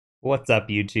What's up,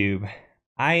 YouTube?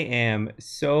 I am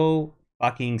so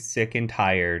fucking sick and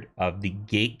tired of the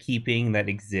gatekeeping that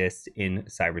exists in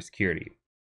cybersecurity.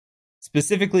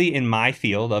 Specifically in my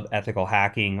field of ethical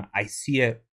hacking, I see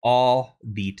it all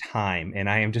the time, and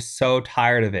I am just so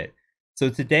tired of it. So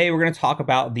today we're going to talk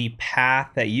about the path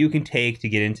that you can take to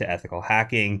get into ethical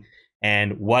hacking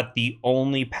and what the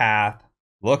only path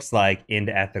looks like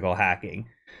into ethical hacking.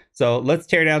 So let's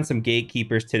tear down some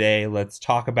gatekeepers today. Let's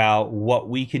talk about what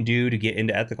we can do to get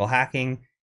into ethical hacking,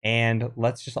 and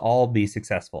let's just all be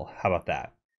successful. How about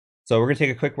that? So we're going to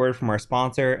take a quick word from our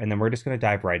sponsor, and then we're just going to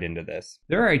dive right into this.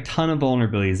 There are a ton of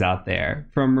vulnerabilities out there,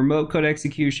 from remote code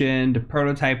execution to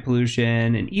prototype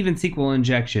pollution and even SQL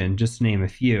injection, just to name a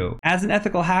few. As an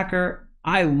ethical hacker,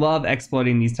 I love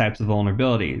exploiting these types of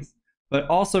vulnerabilities, but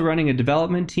also running a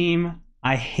development team,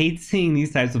 I hate seeing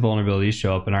these types of vulnerabilities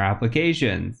show up in our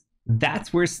applications.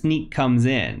 That's where Snyk comes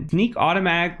in. Snyk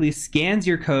automatically scans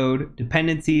your code,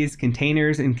 dependencies,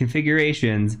 containers, and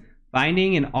configurations,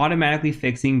 finding and automatically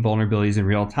fixing vulnerabilities in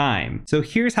real time. So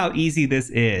here's how easy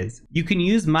this is. You can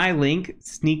use my link,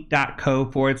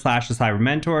 snyk.co/the cyber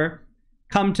mentor,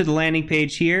 come to the landing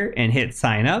page here and hit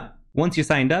sign up. Once you're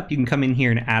signed up, you can come in here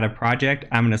and add a project.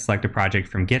 I'm going to select a project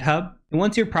from GitHub. And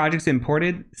once your project's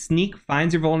imported, Snyk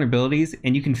finds your vulnerabilities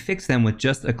and you can fix them with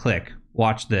just a click.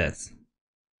 Watch this.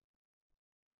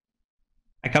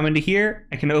 I come into here,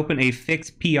 I can open a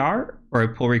fix PR or a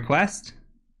pull request.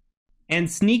 And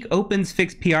Snyk opens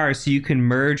fixed PR so you can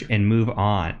merge and move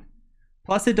on.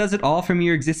 Plus, it does it all from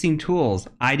your existing tools,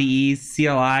 IDEs,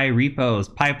 CLI, repos,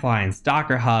 pipelines,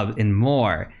 Docker Hub, and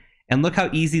more. And look how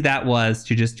easy that was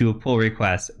to just do a pull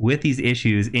request with these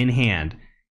issues in hand.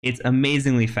 It's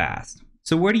amazingly fast.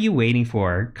 So what are you waiting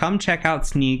for? Come check out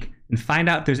Snyk and find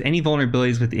out if there's any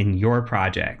vulnerabilities within your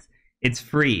projects. It's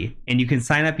free, and you can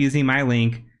sign up using my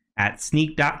link at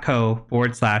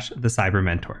snyk.co/the cyber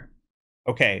mentor.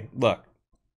 Okay, look,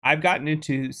 I've gotten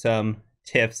into some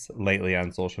tiffs lately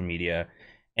on social media,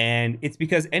 and it's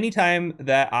because anytime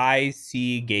that I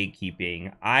see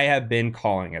gatekeeping, I have been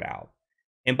calling it out.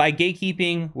 And by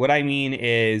gatekeeping, what I mean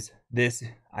is this,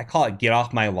 I call it get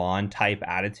off my lawn type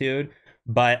attitude,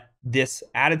 but this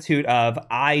attitude of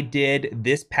I did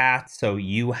this path, so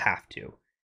you have to.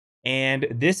 And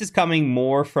this is coming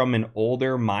more from an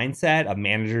older mindset of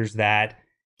managers that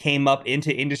came up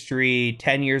into industry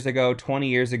 10 years ago, 20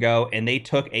 years ago, and they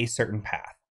took a certain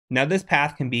path. Now, this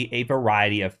path can be a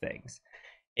variety of things.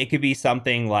 It could be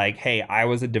something like, hey, I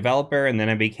was a developer and then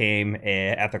I became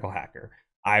an ethical hacker.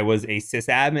 I was a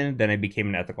sysadmin, then I became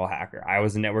an ethical hacker. I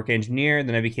was a network engineer,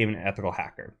 then I became an ethical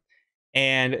hacker.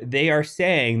 And they are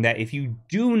saying that if you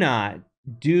do not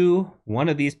do one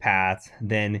of these paths,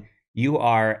 then you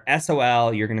are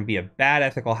SOL, you're going to be a bad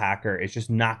ethical hacker. It's just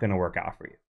not going to work out for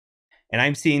you. And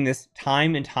I'm seeing this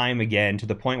time and time again to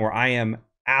the point where I am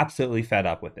absolutely fed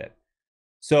up with it.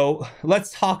 So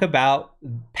let's talk about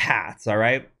paths, all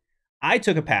right? I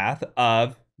took a path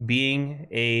of being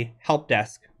a help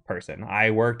desk person.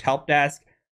 I worked help desk.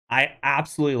 I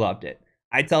absolutely loved it.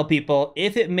 I tell people,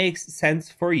 if it makes sense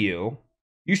for you,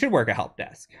 you should work a help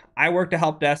desk. I worked a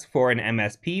help desk for an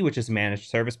MSP, which is a managed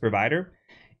service provider.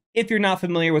 If you're not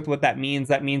familiar with what that means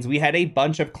we had a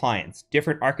bunch of clients,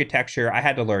 different architecture. I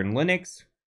had to learn Linux,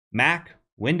 Mac,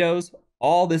 Windows,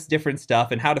 all this different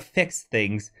stuff and how to fix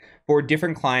things for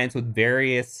different clients with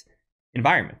various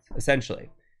environments, essentially.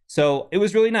 So it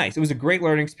was really nice. It was a great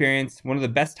learning experience, one of the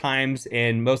best times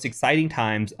and most exciting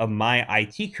times of my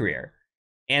IT career.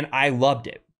 And I loved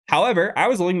it. However, I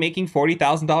was only making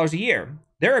 $40,000 a year.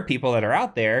 There are people that are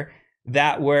out there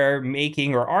that were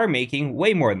making or are making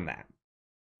way more than that.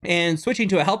 And switching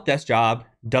to a help desk job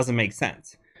doesn't make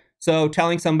sense. So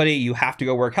telling somebody you have to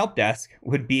go work help desk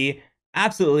would be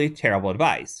absolutely terrible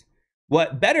advice.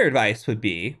 What better advice would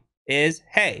be is,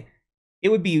 hey, it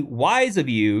would be wise of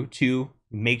you to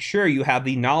make sure you have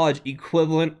the knowledge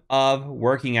equivalent of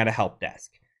working at a help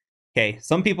desk. Okay,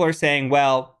 some people are saying,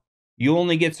 well, you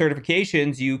only get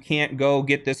certifications, you can't go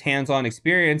get this hands-on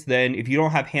experience. Then if you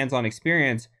don't have hands-on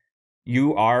experience,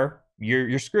 you're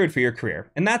screwed for your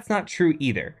career. And that's not true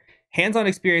either. Hands-on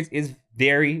experience is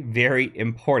very, very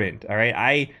important. All right.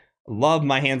 I love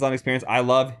my hands-on experience. I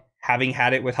love having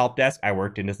had it with help desk. I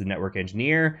worked in as a network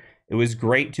engineer. It was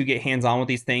great to get hands-on with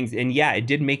these things. And yeah, it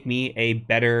did make me a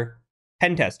better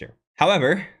pen tester.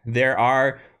 However, there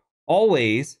are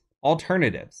always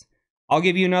alternatives. I'll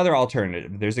give you another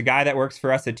alternative. There's a guy that works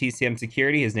for us at TCM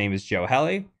Security. His name is Joe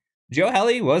Helly. Joe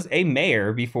Helly was a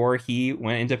mayor before he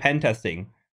went into pen testing.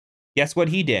 Guess what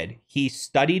he did? He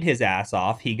studied his ass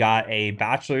off. He got a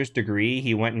bachelor's degree.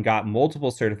 He went and got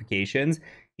multiple certifications.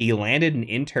 He landed an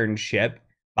internship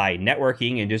by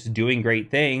networking and just doing great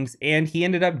things, and he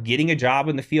ended up getting a job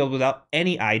in the field without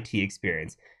any IT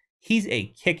experience. He's a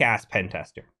kick-ass pen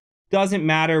tester. Doesn't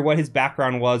matter what his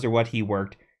background was or what he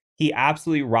worked, he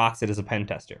absolutely rocks it as a pen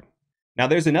tester. Now,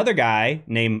 there's another guy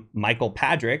named Michael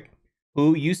Padrick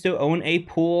who used to own a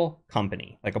pool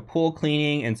company, like a pool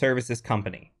cleaning and services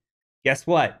company. Guess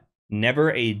what?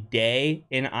 Never a day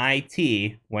in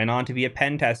IT, went on to be a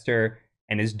pen tester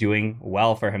and is doing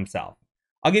well for himself.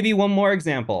 I'll give you one more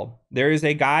example. There is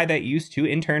a guy that used to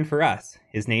intern for us.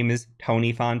 His name is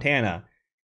Tony Fontana.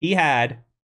 He had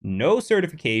no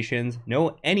certifications,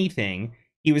 no anything.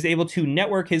 He was able to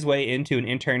network his way into an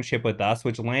internship with us,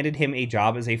 which landed him a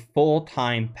job as a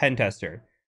full-time pen tester.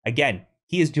 Again,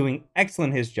 he is doing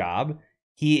excellent his job.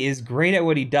 He is great at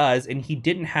what he does, and he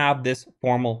didn't have this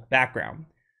formal background.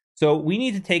 So we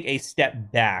need to take a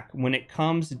step back when it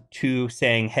comes to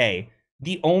saying, hey,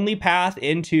 the only path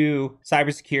into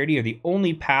cybersecurity or the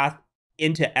only path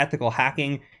into ethical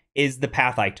hacking is the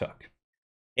path I took.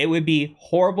 It would be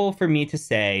horrible for me to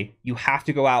say you have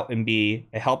to go out and be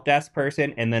a help desk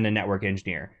person and then a network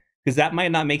engineer, because that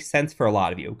might not make sense for a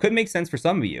lot of you. It could make sense for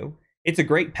some of you. It's a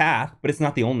great path, but it's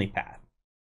not the only path.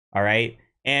 All right.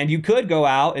 And you could go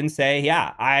out and say,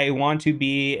 yeah, I want to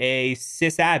be a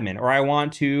sysadmin, or I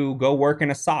want to go work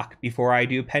in a SOC before I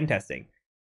do pen testing.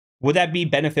 Would that be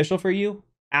beneficial for you?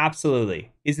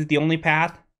 Absolutely. Is it the only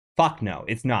path? Fuck no,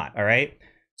 it's not. All right.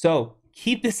 So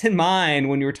keep this in mind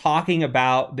when you're talking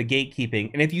about the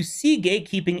gatekeeping. And if you see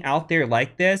gatekeeping out there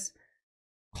like this,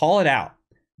 call it out.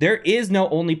 There is no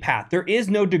only path. There is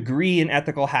no degree in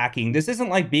ethical hacking. This isn't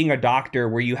like being a doctor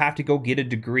where you have to go get a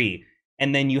degree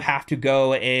and then you have to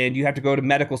go to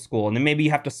medical school and then maybe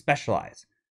you have to specialize.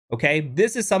 Okay.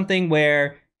 This is something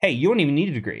where, hey, you don't even need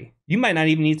a degree. You might not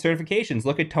even need certifications.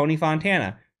 Look at Tony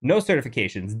Fontana. No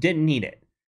certifications, didn't need it.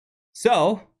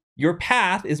 So your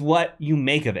path is what you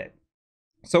make of it.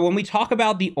 So when we talk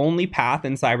about the only path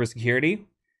in cybersecurity,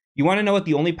 you want to know what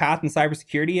the only path in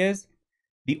cybersecurity is?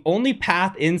 The only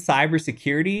path in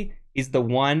cybersecurity is the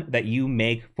one that you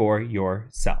make for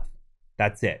yourself.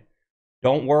 That's it.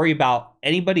 Don't worry about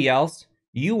anybody else.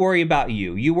 You worry about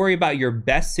you. You worry about your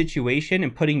best situation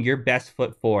and putting your best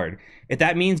foot forward. If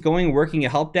that means going and working a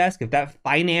help desk, if that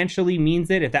financially means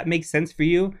it, if that makes sense for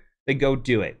you, then go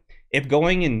do it. If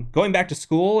going back to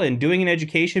school and doing an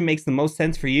education makes the most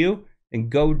sense for you, then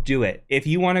go do it. If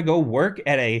you want to go work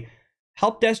at a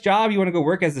help desk job, you want to go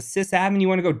work as a sysadmin, you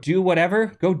want to go do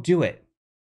whatever, go do it.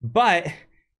 But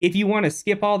if you want to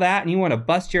skip all that and you want to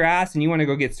bust your ass and you want to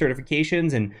go get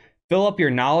certifications and fill up your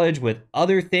knowledge with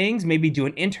other things, maybe do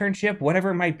an internship,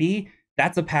 whatever it might be,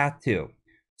 that's a path too.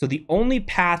 So the only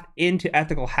path into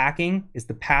ethical hacking is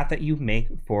the path that you make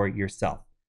for yourself.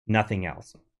 Nothing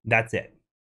else. That's it.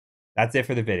 That's it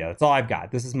for the video. That's all I've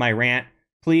got. This is my rant.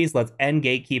 Please, let's end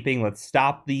gatekeeping. Let's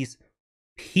stop these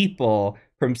people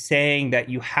from saying that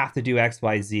you have to do X,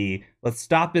 Y, Z. Let's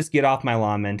stop this get off my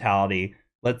lawn mentality.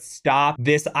 Let's stop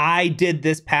this I did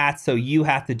this path, so you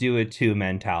have to do it too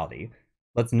mentality.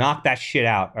 Let's knock that shit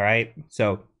out, all right?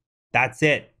 So that's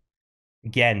it.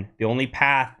 Again, the only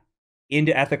path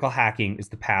into ethical hacking is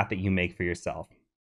the path that you make for yourself.